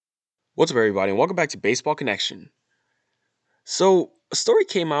What's up, everybody, and welcome back to Baseball Connection. So, a story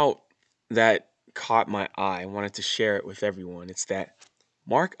came out that caught my eye. I wanted to share it with everyone. It's that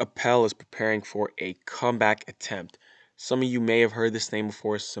Mark Appel is preparing for a comeback attempt. Some of you may have heard this name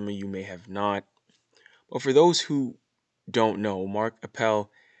before, some of you may have not. But for those who don't know, Mark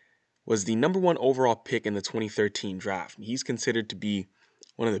Appel was the number one overall pick in the 2013 draft. He's considered to be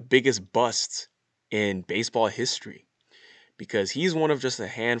one of the biggest busts in baseball history because he's one of just a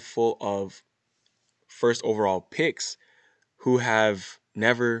handful of first overall picks who have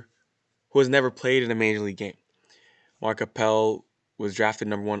never who has never played in a major league game. Mark Appel was drafted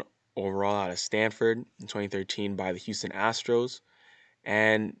number one overall out of Stanford in 2013 by the Houston Astros,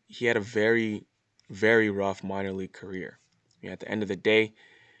 and he had a very, very rough minor league career. At the end of the day,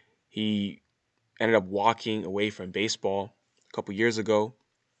 he ended up walking away from baseball a couple years ago,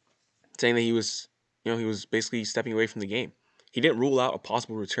 saying that he was basically stepping away from the game. He didn't rule out a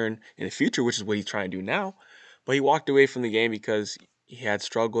possible return in the future, which is what he's trying to do now, but he walked away from the game because he had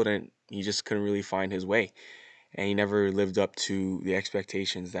struggled and he just couldn't really find his way. And he never lived up to the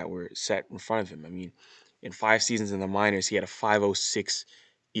expectations that were set in front of him. I mean, in 5 seasons in the minors, he had a 5.06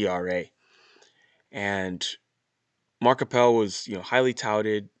 ERA. And Mark Appel was, highly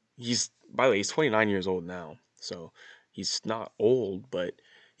touted. By the way, he's 29 years old now. So he's not old, but,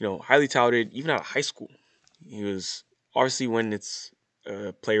 highly touted even out of high school. He was obviously, when it's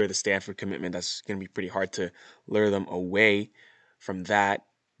a player with a Stanford commitment, that's going to be pretty hard to lure them away from that.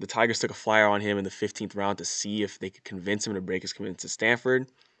 The Tigers took a flyer on him in the 15th round to see if they could convince him to break his commitment to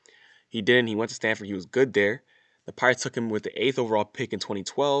Stanford. He didn't. He went to Stanford. He was good there. The Pirates took him with the eighth overall pick in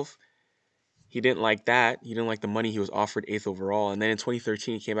 2012. He didn't like that. He didn't like the money he was offered eighth overall. And then in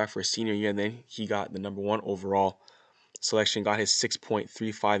 2013, he came back for his senior year, and then he got the number one overall selection, got his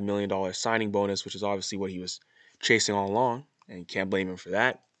 $6.35 million signing bonus, which is obviously what he was chasing all along. And you can't blame him for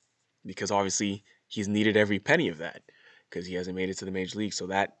that because obviously he's needed every penny of that because he hasn't made it to the major league. So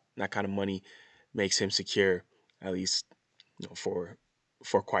that kind of money makes him secure, at least for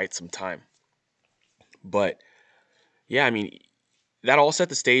quite some time. But yeah, I mean, that all set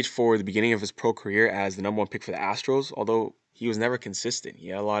the stage for the beginning of his pro career as the number one pick for the Astros, although he was never consistent. He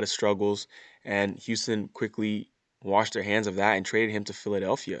had a lot of struggles, and Houston quickly washed their hands of that and traded him to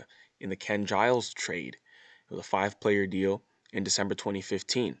Philadelphia in the Ken Giles trade. It was a five-player deal in December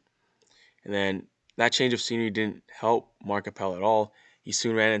 2015. And then that change of scenery didn't help Mark Appel at all. He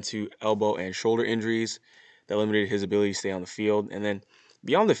soon ran into elbow and shoulder injuries that limited his ability to stay on the field. And then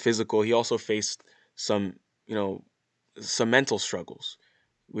beyond the physical, he also faced some, you know, some mental struggles,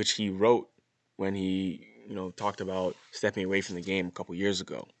 which he wrote when he, talked about stepping away from the game a couple years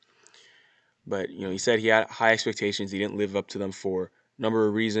ago. But, he said he had high expectations. He didn't live up to them for a number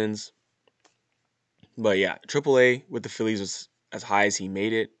of reasons. But yeah, AAA with the Phillies was as high as he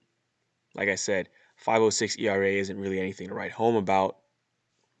made it. Like I said, 5.06 ERA isn't really anything to write home about,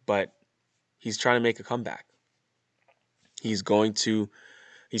 but he's trying to make a comeback. He's going to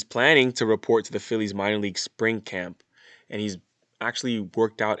he's planning to report to the Phillies minor league spring camp, and he's actually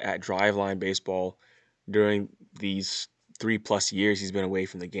worked out at Driveline Baseball during these 3+ years he's been away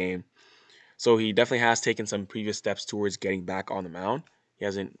from the game. So he definitely has taken some previous steps towards getting back on the mound. He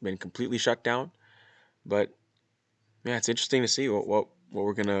hasn't been completely shut down, but yeah, it's interesting to see what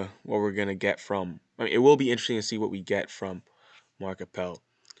we're gonna get from. I mean, it will be interesting to see what we get from Mark Appel.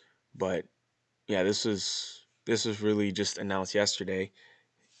 But yeah, this was really just announced yesterday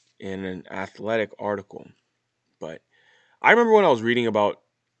in an athletic article. But I remember when I was reading about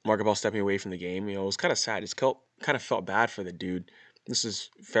Mark Appel stepping away from the game, it was kind of sad. It's kind of felt bad for the dude. This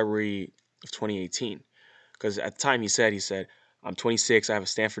is February of 2018. Because at the time he said, I'm 26, I have a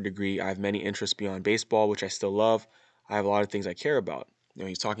Stanford degree, I have many interests beyond baseball, which I still love. I have a lot of things I care about.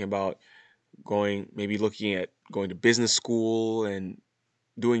 He's talking about maybe looking at going to business school and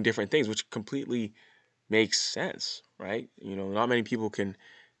doing different things, which completely makes sense, right? Not many people can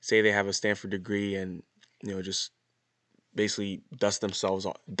say they have a Stanford degree and just basically dust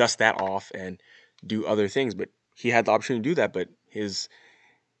that off and do other things. But he had the opportunity to do that. But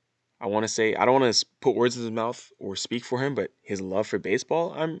I want to say, I don't want to put words in his mouth or speak for him, but his love for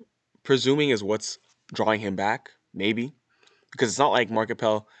baseball, I'm presuming, is what's drawing him back, maybe, because it's not like Mark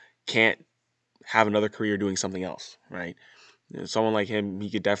Appel can't have another career doing something else, right? Someone like him,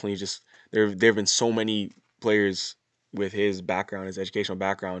 he could definitely just there have been so many players with his background, his educational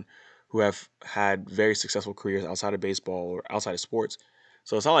background, who have had very successful careers outside of baseball or outside of sports.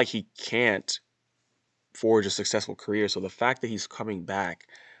 So it's not like he can't forge a successful career. So the fact that he's coming back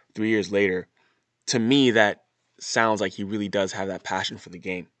 3 years later, to me, that sounds like he really does have that passion for the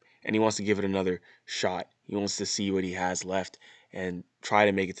game, and he wants to give it another shot. He wants to see what he has left, and try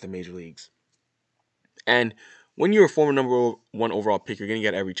to make it to the major leagues. And when you're a former number one overall pick, you're going to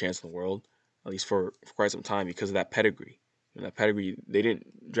get every chance in the world, at least for quite some time, because of that pedigree. That pedigree, they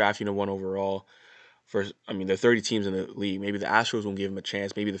didn't draft you number one overall. There are 30 teams in the league. Maybe the Astros won't give him a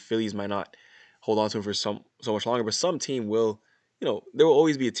chance. Maybe the Phillies might not hold on to him for so much longer. But some team will. There will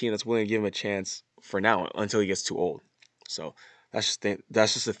always be a team that's willing to give him a chance for now until he gets too old. So that's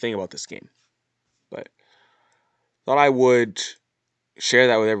just the thing about this game. But thought I would share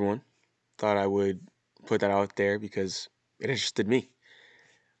that with everyone. Thought I would put that out there because it interested me.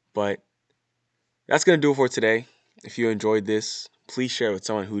 But that's gonna do it for today. If you enjoyed this, please share it with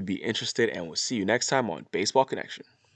someone who would be interested, and we'll see you next time on Baseball Connection.